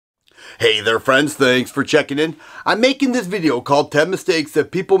Hey there friends, thanks for checking in. I'm making this video called 10 Mistakes That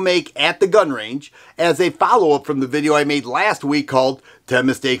People Make at the Gun Range as a follow-up from the video I made last week called 10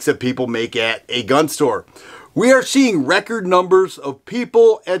 Mistakes That People Make at a Gun Store. We are seeing record numbers of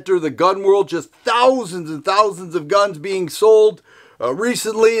people enter the gun world, just thousands and thousands of guns being sold.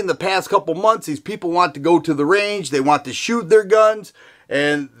 Recently, in the past couple months, these people want to go to the range, they want to shoot their guns,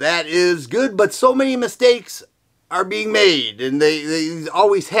 and that is good, but so many mistakes are being made, and they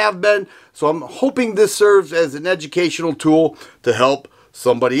always have been. So I'm hoping this serves as an educational tool to help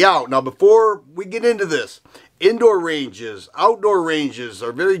somebody out. Now, before we get into this, indoor ranges, outdoor ranges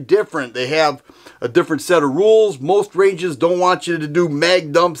are very different. They have a different set of rules. Most ranges don't want you to do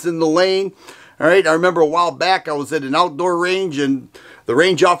mag dumps in the lane. All right, I remember a while back I was at an outdoor range and the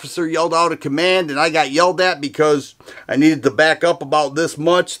range officer yelled out a command and I got yelled at because I needed to back up about this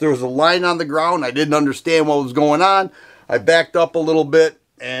much. There was a line on the ground. I didn't understand what was going on. I backed up a little bit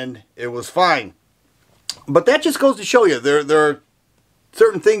and it was fine. But that just goes to show you there are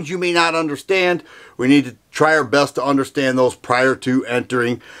certain things you may not understand. We need to try our best to understand those prior to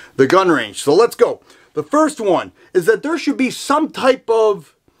entering the gun range. So let's go. The first one is that there should be some type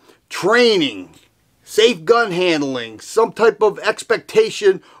of training, safe gun handling, some type of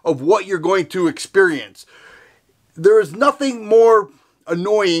expectation of what you're going to experience. There is nothing more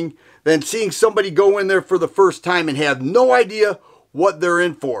annoying than seeing somebody go in there for the first time and have no idea what they're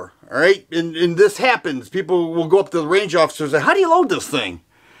in for. All right, and this happens. People will go up to the range officers and say, how do you load this thing?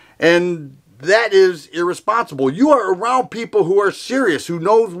 And that is irresponsible. You are around people who are serious, who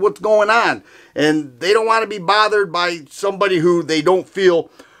knows what's going on, and they don't want to be bothered by somebody who they don't feel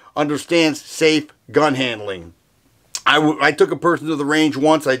understands safe gun handling. I took a person to the range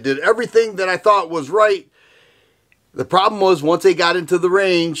once. I did everything that I thought was right. The problem was once they got into the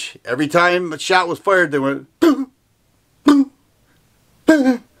range, every time a shot was fired, they went boom, boom,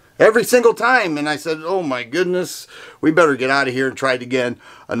 boom, every single time. And I said, oh my goodness, we better get out of here and try it again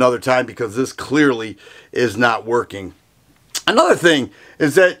another time because this clearly is not working. Another thing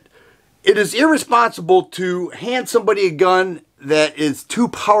is that it is irresponsible to hand somebody a gun that is too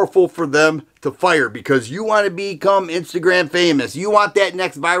powerful for them to fire because you want to become Instagram famous. You want that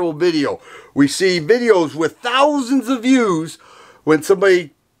next viral video. We see videos with thousands of views when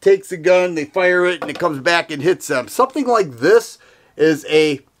somebody takes a gun, they fire it, and it comes back and hits them. Something like this is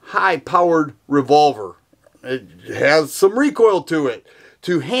a high-powered revolver. It has some recoil to it.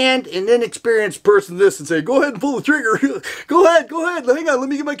 To hand an inexperienced person this and say, go ahead and pull the trigger, go ahead, hang on, let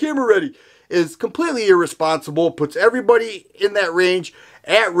me get my camera ready, is completely irresponsible, puts everybody in that range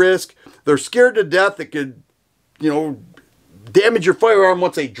at risk. They're scared to death. It could, damage your firearm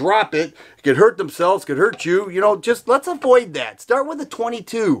once they drop it. It could hurt themselves, could hurt you. Just let's avoid that. Start with a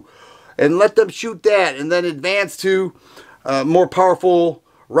 .22 and let them shoot that and then advance to more powerful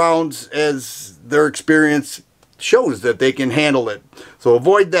rounds as their experience shows that they can handle it. So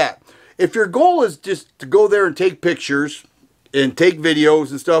avoid that. If your goal is just to go there and take pictures and take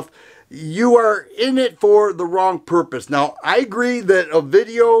videos and stuff, you are in it for the wrong purpose. Now, I agree that a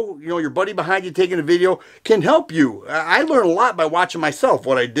video, your buddy behind you taking a video can help you. I learn a lot by watching myself.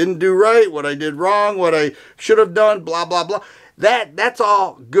 What I didn't do right, what I did wrong, what I should have done, blah, blah, blah. That's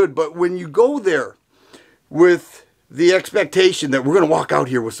all good. But when you go there with the expectation that we're going to walk out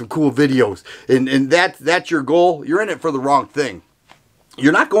here with some cool videos and that's your goal, you're in it for the wrong thing.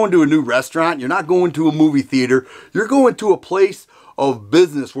 You're not going to a new restaurant. You're not going to a movie theater. You're going to a place of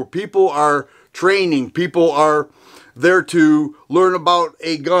business where people are training. People are there to learn about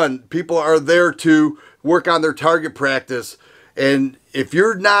a gun. People are there to work on their target practice. And if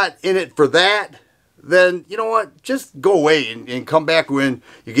you're not in it for that, then you know what? Just go away and come back when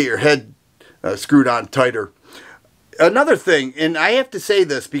you get your head screwed on tighter. Another thing, and I have to say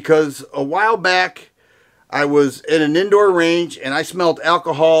this because a while back I was in an indoor range and I smelled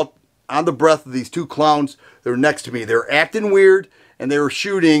alcohol on the breath of these two clowns that were next to me. They were acting weird and they were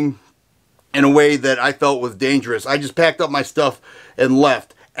shooting in a way that I felt was dangerous. I just packed up my stuff and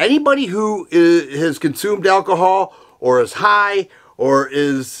left. Anybody who has consumed alcohol or is high or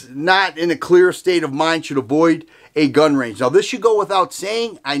is not in a clear state of mind should avoid a gun range. Now, this should go without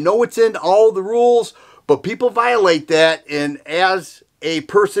saying. I know it's in all the rules, but people violate that, and as a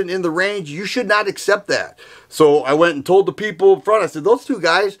person in the range, you should not accept that. So I went and told the people in front, I said, those two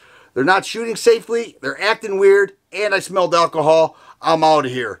guys, they're not shooting safely, they're acting weird, and I smelled alcohol. I'm out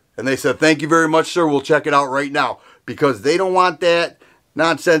of here. And they said, thank you very much, sir. We'll check it out right now. Because they don't want that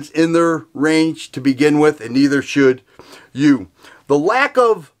nonsense in their range to begin with, and neither should you. The lack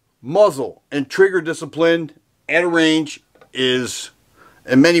of muzzle and trigger discipline at a range is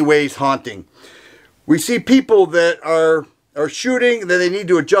in many ways haunting. We see people that are are shooting, then they need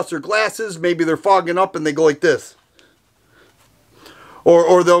to adjust their glasses. Maybe they're fogging up and they go like this.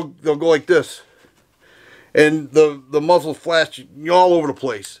 Or they'll go like this. And the muzzle flash all over the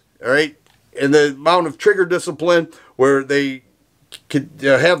place. Alright? And the amount of trigger discipline where they could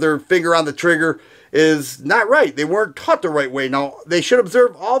have their finger on the trigger is not right. They weren't taught the right way. Now, they should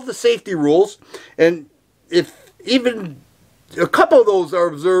observe all the safety rules. And if even a couple of those are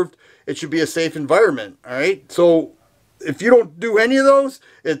observed, it should be a safe environment. Alright? So, if you don't do any of those,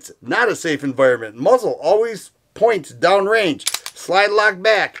 it's not a safe environment. Muzzle always points downrange. Slide lock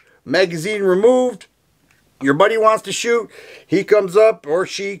back. Magazine removed. Your buddy wants to shoot. He comes up or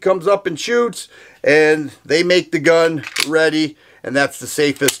she comes up and shoots. And they make the gun ready. And that's the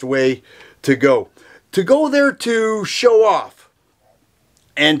safest way to go. To go there to show off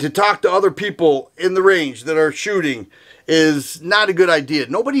and to talk to other people in the range that are shooting is not a good idea.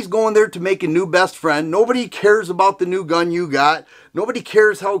 Nobody's going there to make a new best friend. Nobody cares about the new gun you got. Nobody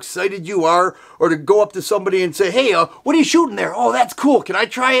cares how excited you are, or to go up to somebody and say, hey, what are you shooting there? Oh, that's cool. Can I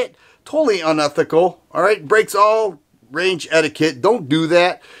try it? Totally unethical. All right. Breaks all range etiquette. Don't do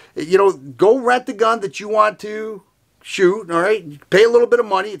that. You know, go rent the gun that you want to shoot. All right. Pay a little bit of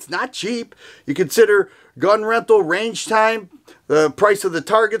money. It's not cheap. You consider gun rental, range time, the price of the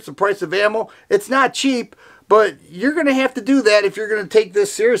targets, the price of ammo. It's not cheap. But you're going to have to do that if you're going to take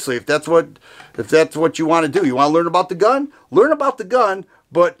this seriously. If that's what you want to do. You want to learn about the gun? Learn about the gun,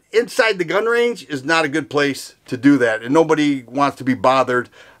 but inside the gun range is not a good place to do that. And nobody wants to be bothered.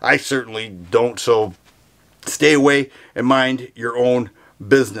 I certainly don't. So stay away and mind your own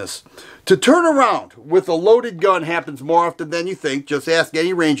business. To turn around with a loaded gun happens more often than you think. Just ask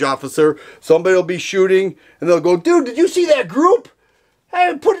any range officer. Somebody will be shooting and they'll go, dude, did you see that group?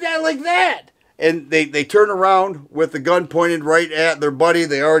 Hey, put it out like that. And they turn around with the gun pointed right at their buddy.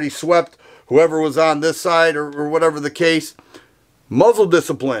 They already swept whoever was on this side or whatever the case. Muzzle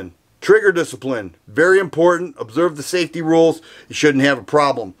discipline, trigger discipline, very important. Observe the safety rules. You shouldn't have a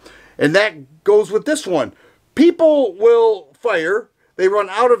problem. And that goes with this one. People will fire. They run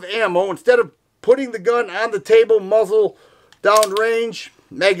out of ammo. Instead of putting the gun on the table, muzzle down range,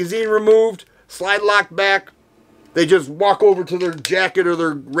 magazine removed, slide lock back, they just walk over to their jacket or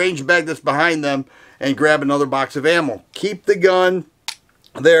their range bag that's behind them and grab another box of ammo. Keep the gun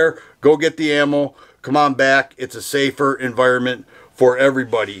there. Go get the ammo. Come on back. It's a safer environment for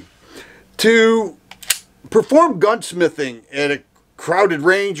everybody. To perform gunsmithing at a crowded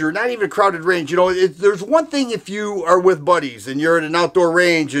range, or not even a crowded range, you know, there's one thing if you are with buddies and you're at an outdoor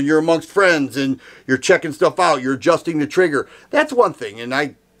range and you're amongst friends and you're checking stuff out, you're adjusting the trigger. That's one thing, and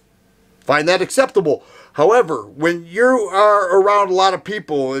I find that acceptable. However, when you are around a lot of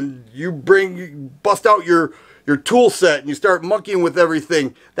people and you bust out your tool set and you start monkeying with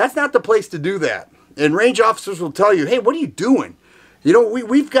everything, that's not the place to do that. And range officers will tell you, hey, what are you doing? You know,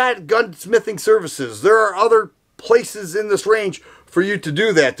 we've got gunsmithing services. There are other places in this range for you to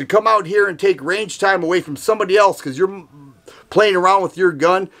do that. To come out here and take range time away from somebody else because you're playing around with your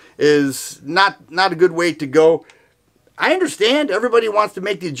gun is not a good way to go. I understand everybody wants to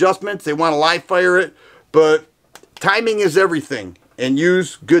make the adjustments. They want to live fire it. But timing is everything, and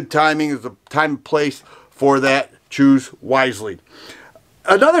use good timing. There's a time and place for that. Choose wisely.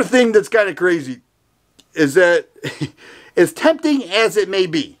 Another thing that's kind of crazy is that, as tempting as it may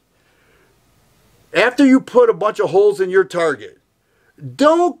be, after you put a bunch of holes in your target,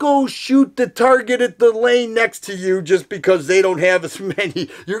 don't go shoot the target at the lane next to you just because they don't have as many.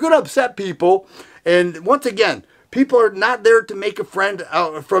 You're going to upset people, and once again, people are not there to make a friend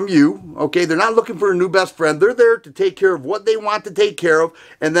from you, okay? They're not looking for a new best friend. They're there to take care of what they want to take care of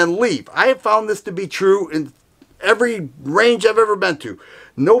and then leave. I have found this to be true in every range I've ever been to.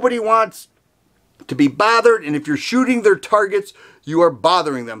 Nobody wants to be bothered, and if you're shooting their targets, you are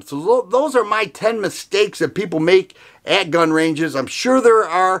bothering them. So those are my 10 mistakes that people make at gun ranges. I'm sure there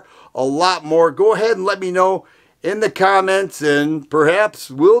are a lot more. Go ahead and let me know in the comments, and perhaps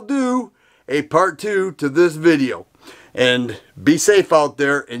we'll do a part 2 to this video. And be safe out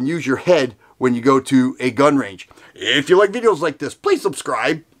there and use your head when you go to a gun range. If you like videos like this, please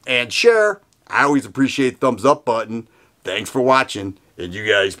subscribe and share. I always appreciate the thumbs up button. Thanks for watching, and you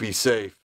guys be safe.